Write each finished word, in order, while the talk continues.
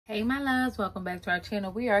Hey my loves, welcome back to our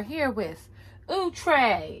channel. We are here with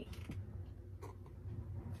Outre.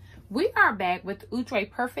 We are back with Outre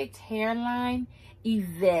Perfect Hairline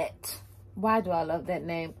Yvette. Why do I love that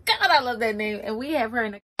name? God, I love that name. And we have her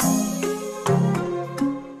in a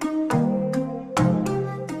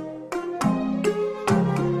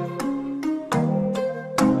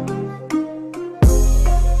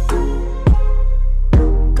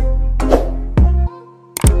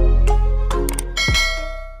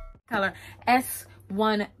color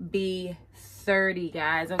S1B30,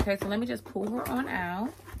 guys. Okay, so let me just pull her on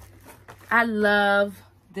out. I love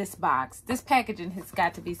this box. This packaging has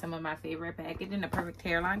got to be some of my favorite packaging, the Perfect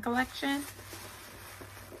Hairline collection.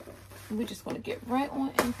 We're just going to get right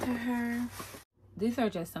on into her. These are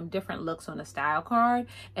just some different looks on the style card.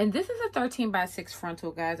 And this is a 13x6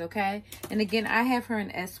 frontal, guys, okay? And again, I have her in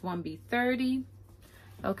S1B30.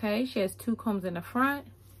 Okay, she has 2 combs in the front,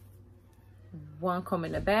 1 comb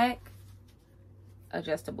in the back,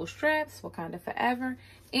 adjustable straps, Wakanda Forever,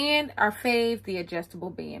 and our fave, the adjustable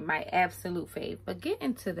band, my absolute fave. But get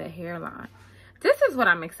into the hairline. This is what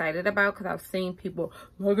I'm excited about because I've seen people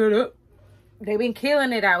look it up. They've been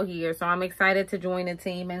killing it out here, so I'm excited to join the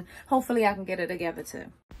team, and hopefully I can get it together too.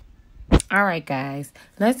 All right, guys,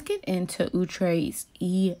 let's get into Outre's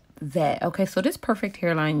Yvette. Okay, so this Perfect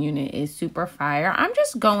Hairline unit is super fire. I'm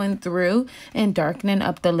just going through and darkening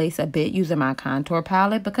up the lace a bit using my contour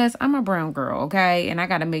palette because I'm a brown girl, okay? And I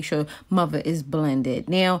got to make sure mother is blended.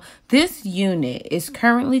 Now, this unit is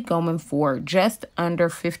currently going for just under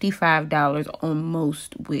 $55 on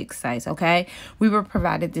most wig sites, okay? We were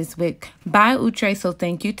provided this wig by Outre, so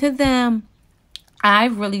thank you to them. I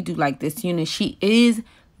really do like this unit. She is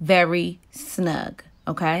very snug,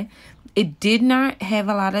 okay? It did not have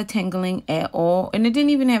a lot of tangling at all, and it didn't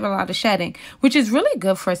even have a lot of shedding, which is really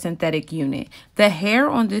good for a synthetic unit. The hair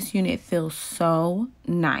on this unit feels so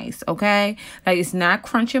nice, okay? Like, it's not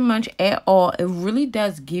crunch and munch at all. It really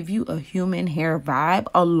does give you a human hair vibe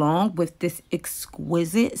along with this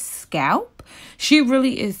exquisite scalp. She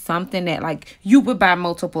really is something that, like, you would buy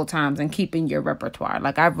multiple times and keep in your repertoire.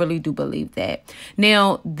 Like, I really do believe that.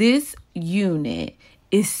 Now, this unit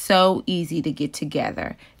is so easy to get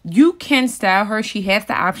together. You can style her. She has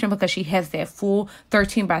the option because she has that full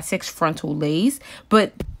 13x6 frontal lace.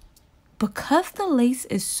 But because the lace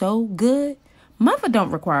is so good, mother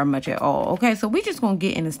don't require much at all. Okay, so we just gonna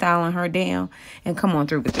get into styling her down and come on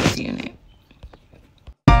through with this unit.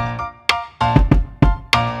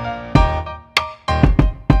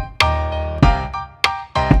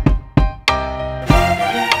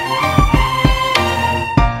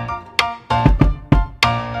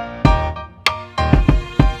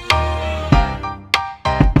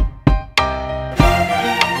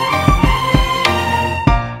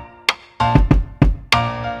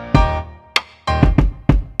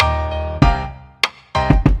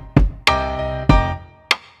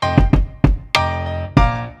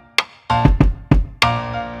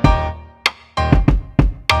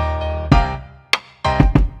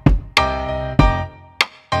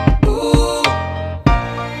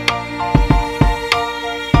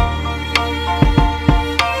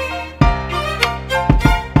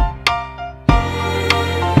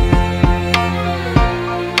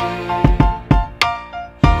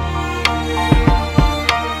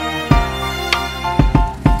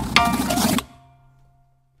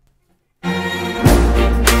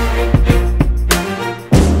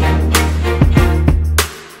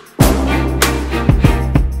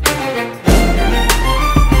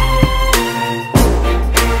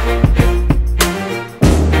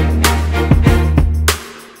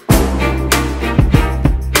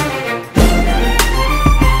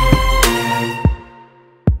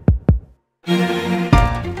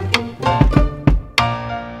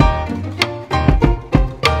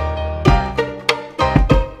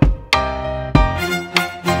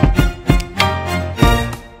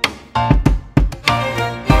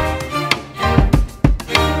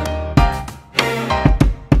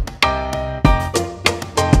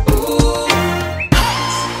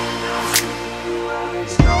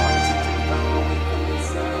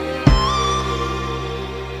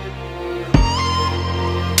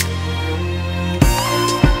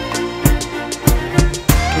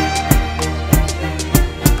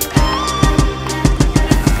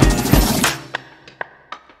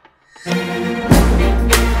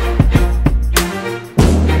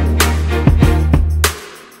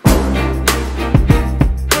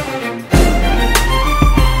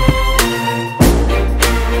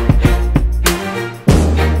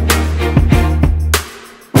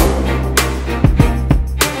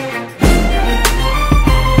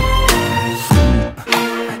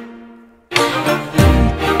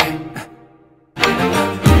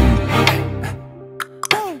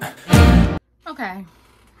 Okay.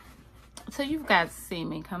 So you've guys seen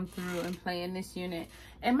me come through and play in this unit.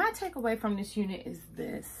 And my takeaway from this unit is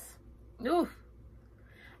this. Ooh.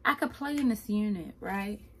 I could play in this unit,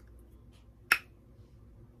 right?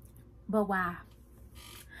 But why?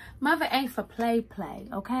 Mother ain't for play,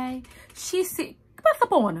 okay? She see, what's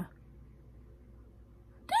up on her?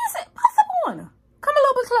 Do you see, what's up on her? Come a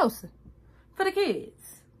little bit closer for the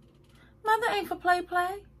kids. Mother ain't for play,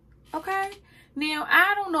 okay? Now,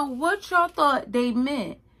 I don't know what y'all thought they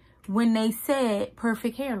meant when they said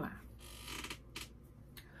perfect hairline.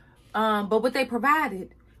 But what they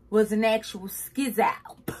provided was an actual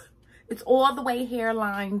scalp. It's all the way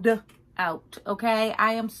hairlined out, okay?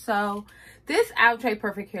 I am so... This Outre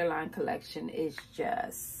Perfect Hairline collection is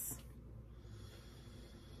just...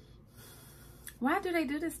 Why do they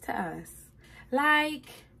do this to us? Like,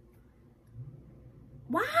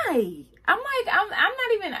 why? I'm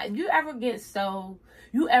not even... You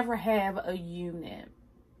ever have a unit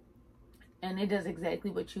and it does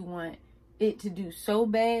exactly what you want it to do so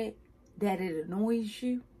bad that it annoys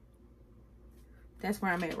you? That's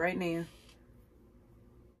where I'm at right now.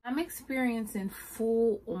 I'm experiencing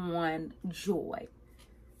full-on joy.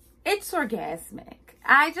 It's orgasmic.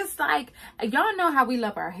 I just like, y'all know how we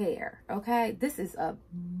love our hair, okay? This is a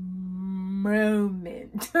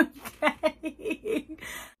moment, okay?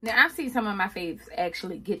 Now, I've seen some of my faves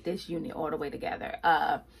actually get this unit all the way together.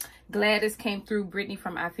 Gladys came through. Brittany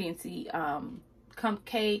from I Fancy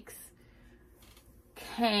Cupcakes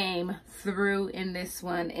came through in this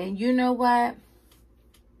one. And you know what?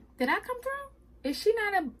 Did I come through? Is she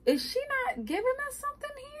not giving us something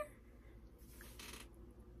here?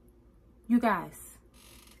 You guys,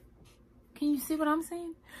 can you see what I'm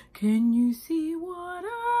saying? Can you see what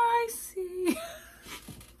I see?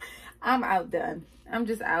 I'm outdone. I'm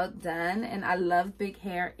just outdone, and I love big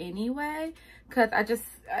hair anyway, cause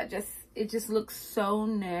it just looks so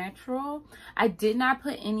natural. I did not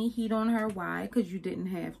put any heat on her. Why? Because you didn't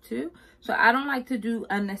have to. So I don't like to do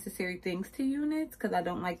unnecessary things to units because I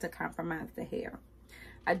don't like to compromise the hair.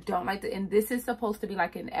 I don't like to, and this is supposed to be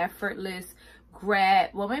like an effortless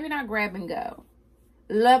grab, well, maybe not grab and go.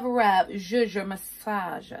 Lever up, zhuzh,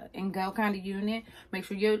 massage, and go kind of unit. Make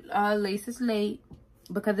sure your lace is laid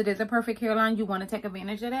because it is a perfect hairline. You want to take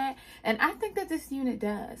advantage of that. And I think that this unit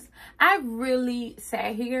does. I really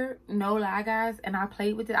sat here, no lie, guys, and I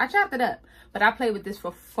played with it. I chopped it up, but I played with this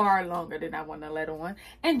for far longer than I want to let on.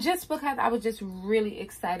 And just because I was just really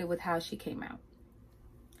excited with how she came out.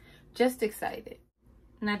 Just excited.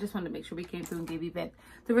 And I just wanted to make sure we came through and gave Yvette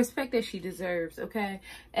the respect that she deserves, okay?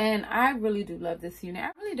 And I really do love this unit.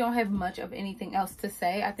 I really don't have much of anything else to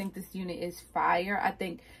say. I think this unit is fire. I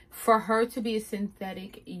think for her to be a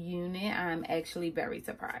synthetic unit, I'm actually very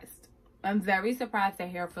surprised. I'm very surprised. The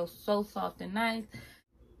hair feels so soft and nice.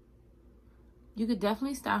 You could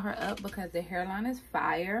definitely style her up because the hairline is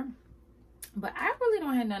fire. But I really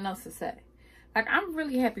don't have nothing else to say. Like, I'm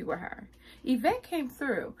really happy with her. Yvette came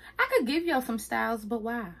through. I could give y'all some styles, but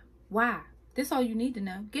why? Why? This all you need to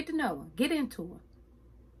know. Get to know her. Get into her.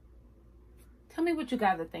 Tell me what you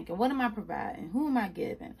guys are thinking. What am I providing? Who am I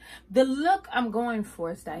giving? The look I'm going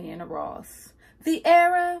for is Diana Ross. The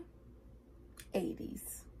era,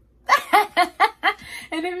 80s.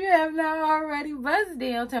 And if you have not already, buzz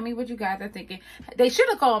down. Tell me what you guys are thinking. They should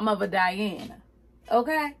have called Mother Diana.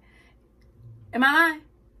 Okay? Am I lying?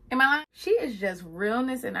 Am I lying? She is just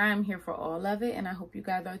realness, and I am here for all of it, and I hope you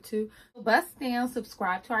guys are too. Bust down,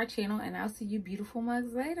 subscribe to our channel, and I'll see you beautiful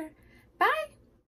mugs later. Bye.